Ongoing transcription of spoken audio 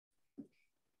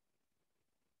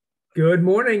Good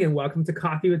morning and welcome to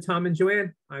Coffee with Tom and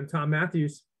Joanne. I'm Tom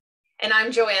Matthews. And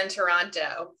I'm Joanne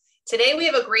Toronto. Today we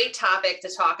have a great topic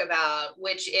to talk about,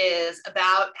 which is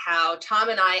about how Tom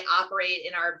and I operate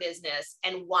in our business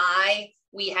and why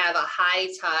we have a high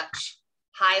touch,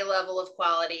 high level of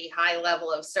quality, high level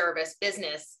of service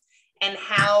business, and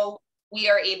how we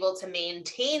are able to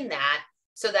maintain that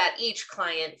so that each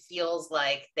client feels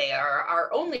like they are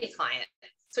our only client.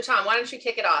 So Tom, why don't you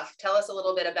kick it off? Tell us a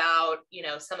little bit about,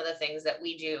 some of the things that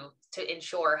we do to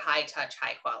ensure high touch,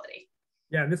 high quality.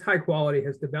 Yeah, and this high quality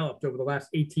has developed over the last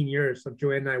 18 years of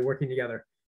Joanne and I working together,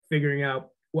 figuring out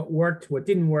what worked, what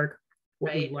didn't work,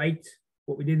 what we liked,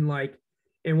 what we didn't like.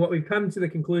 And what we've come to the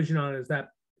conclusion on is that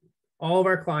all of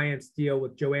our clients deal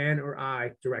with Joanne or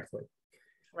I directly.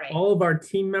 Right. All of our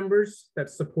team members that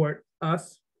support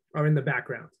us are in the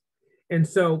background. And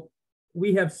so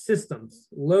we have systems,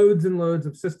 loads and loads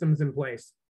of systems in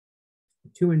place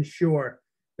to ensure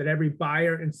that every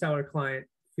buyer and seller client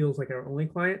feels like our only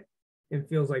client and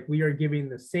feels like we are giving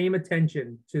the same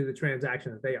attention to the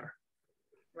transaction that they are.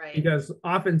 Right. Because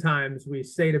oftentimes we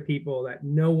say to people that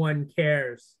no one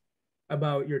cares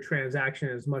about your transaction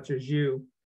as much as you,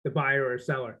 the buyer or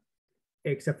seller,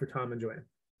 except for Tom and Joanne.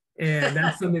 And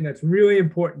that's something that's really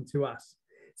important to us.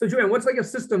 So Joanne, what's like a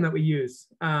system that we use?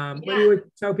 What do you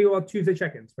tell people about Tuesday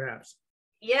check-ins, perhaps?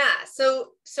 Yeah. So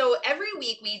every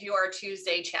week we do our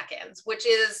Tuesday check-ins, which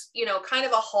is, kind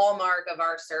of a hallmark of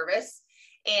our service.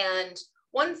 And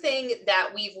one thing that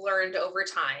we've learned over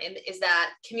time is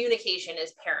that communication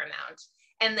is paramount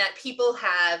and that people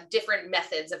have different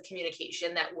methods of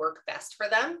communication that work best for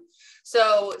them.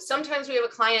 So sometimes we have a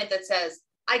client that says,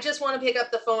 I just want to pick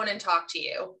up the phone and talk to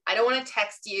you. I don't want to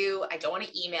text you. I don't want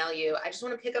to email you. I just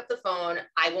want to pick up the phone.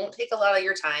 I won't take a lot of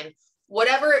your time.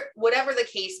 Whatever the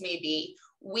case may be,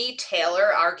 we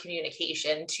tailor our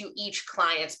communication to each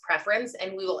client's preference,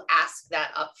 and we will ask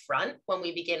that up front when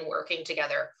we begin working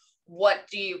together. What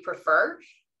do you prefer?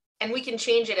 And we can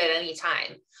change it at any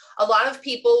time. A lot of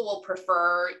people will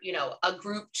prefer, a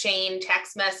group chain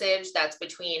text message that's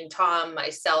between Tom,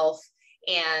 myself,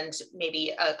 and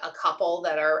maybe a couple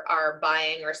that are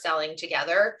buying or selling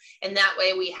together. And that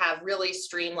way we have really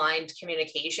streamlined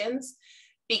communications.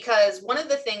 Because one of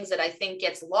the things that I think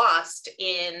gets lost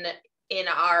in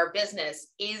our business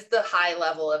is the high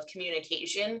level of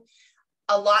communication.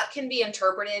 A lot can be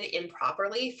interpreted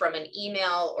improperly from an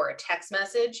email or a text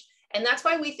message. And that's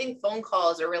why we think phone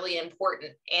calls are really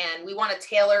important. And we want to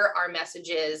tailor our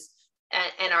messages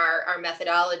and our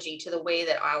methodology to the way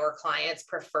that our clients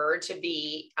prefer to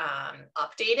be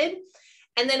updated.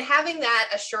 And then having that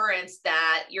assurance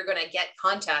that you're going to get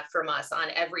contact from us on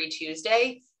every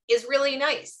Tuesday is really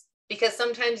nice, because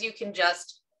sometimes you can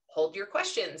just hold your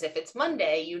questions. If it's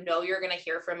Monday, you're going to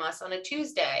hear from us on a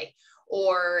Tuesday.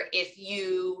 Or if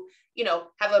you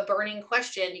have a burning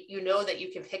question, that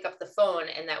you can pick up the phone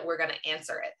and that we're going to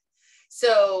answer it.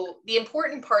 So the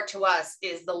important part to us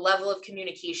is the level of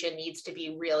communication needs to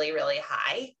be really, really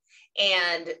high.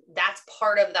 And that's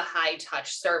part of the high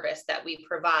touch service that we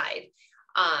provide.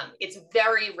 It's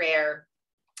very rare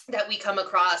that we come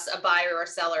across a buyer or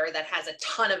seller that has a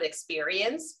ton of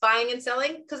experience buying and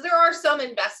selling, because there are some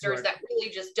investors that really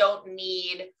just don't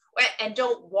need and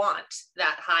don't want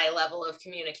that high level of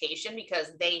communication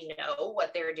because they know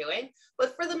what they're doing.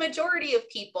 But for the majority of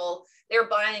people, they're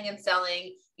buying and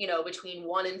selling, between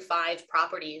 1 and 5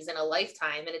 properties in a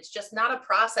lifetime. And it's just not a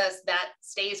process that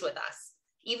stays with us.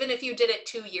 Even if you did it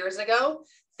 2 years ago,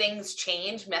 things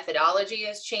change, methodology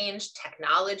has changed,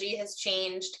 technology has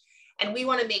changed. And we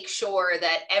want to make sure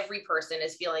that every person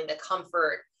is feeling the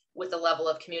comfort with the level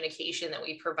of communication that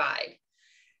we provide.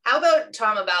 How about,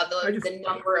 Tom, about the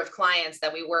number of clients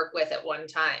that we work with at one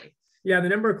time? Yeah, the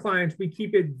number of clients, we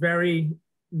keep it very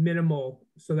minimal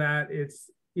so that it's,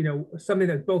 something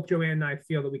that both Joanne and I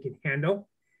feel that we can handle.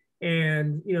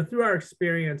 And, through our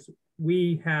experience,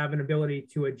 we have an ability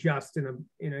to adjust in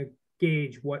a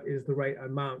gauge what is the right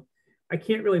amount. I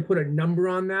can't really put a number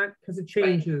on that because it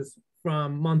changes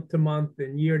from month to month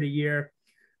and year to year.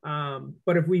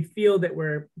 But if we feel that we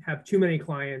have too many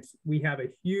clients, we have a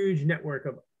huge network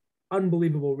of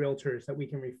unbelievable realtors that we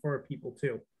can refer people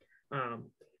to.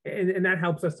 And that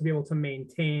helps us to be able to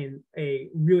maintain a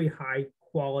really high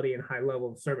quality and high level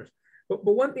of service. But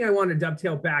one thing I want to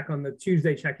dovetail back on the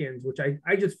Tuesday check-ins, which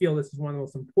I just feel this is one of the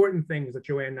most important things that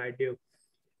Joanne and I do,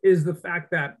 is the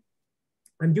fact that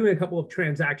I'm doing a couple of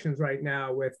transactions right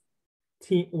now with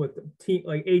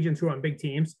like agents who are on big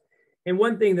teams. And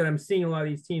one thing that I'm seeing a lot of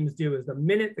these teams do is the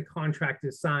minute the contract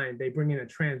is signed, they bring in a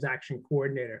transaction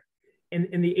coordinator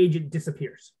and the agent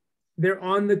disappears. They're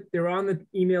on the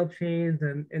email chains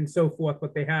and so forth,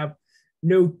 but they have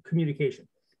no communication.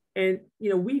 And,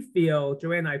 we feel,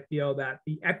 Joanne and I feel that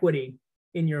the equity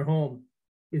in your home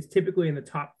is typically in the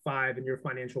top 5 in your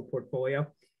financial portfolio.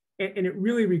 And it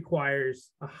really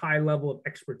requires a high level of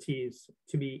expertise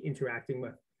to be interacting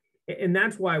with. And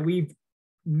that's why we've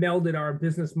melded our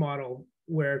business model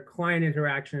where client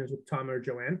interaction is with Tom or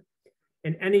Joanne,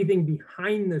 and anything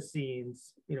behind the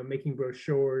scenes, making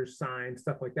brochures, signs,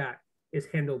 stuff like that, is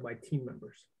handled by team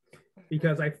members.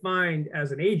 Because I find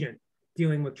as an agent,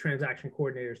 dealing with transaction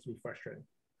coordinators to be frustrating.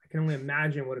 I can only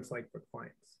imagine what it's like for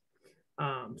clients.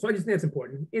 So I just think that's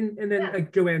important. And then,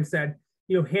 like Joanne said,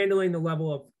 handling the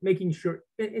level of making sure,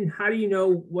 and how do you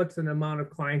know what's an amount of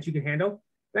clients you can handle?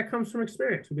 That comes from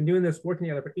experience. We've been doing this, working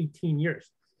together for 18 years.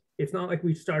 It's not like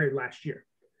we started last year.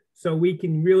 So we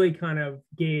can really kind of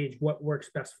gauge what works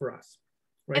best for us.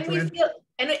 Right, and we feel,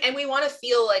 and we want to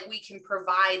feel like we can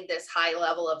provide this high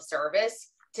level of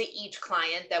service to each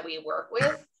client that we work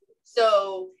with.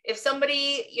 So if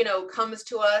somebody, comes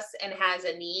to us and has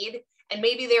a need, and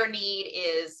maybe their need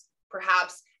is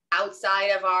perhaps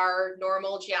outside of our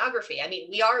normal geography. I mean,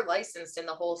 we are licensed in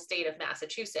the whole state of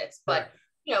Massachusetts, but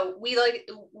we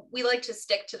like to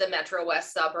stick to the Metro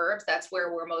West suburbs. That's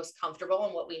where we're most comfortable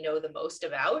and what we know the most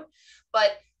about.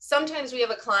 But sometimes we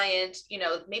have a client,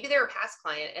 maybe they're a past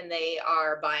client and they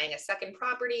are buying a second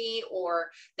property, or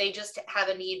they just have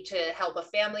a need to help a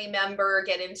family member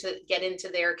get into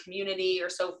their community or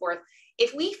so forth.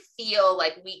 If we feel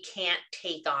like we can't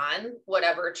take on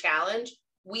whatever challenge,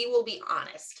 we will be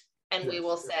honest and we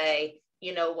will say,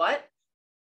 you know what?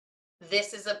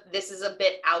 This is a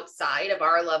bit outside of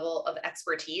our level of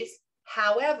expertise.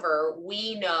 However,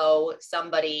 we know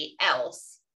somebody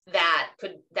else that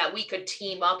we could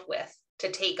team up with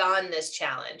to take on this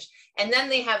challenge. And then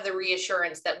they have the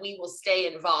reassurance that we will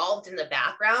stay involved in the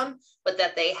background, but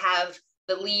that they have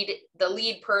the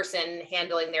lead person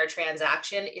handling their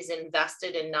transaction is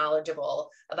invested and knowledgeable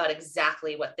about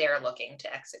exactly what they're looking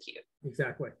to execute.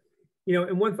 Exactly.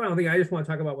 And one final thing I just want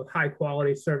to talk about with high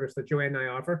quality service that Joanne and I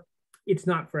offer, it's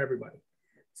not for everybody.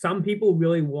 Some people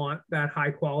really want that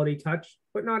high quality touch,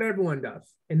 but not everyone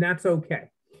does. And that's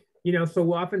okay.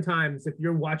 So oftentimes if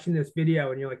you're watching this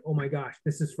video and you're like, oh my gosh,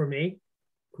 this is for me,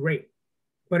 great.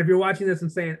 But if you're watching this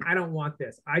and saying, I don't want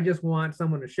this, I just want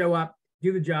someone to show up,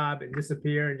 do the job and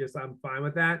disappear and just, I'm fine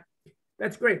with that.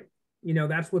 That's great.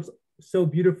 That's what's so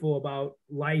beautiful about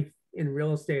life in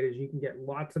real estate is you can get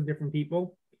lots of different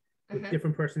people with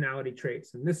different personality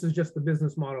traits. And this is just the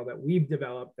business model that we've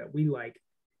developed that we like.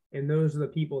 And those are the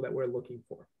people that we're looking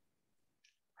for.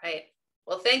 Right.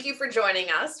 Well, thank you for joining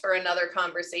us for another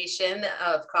conversation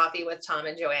of Coffee with Tom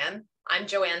and Joanne. I'm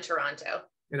Joanne Toronto.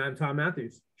 And I'm Tom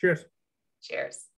Matthews. Cheers. Cheers.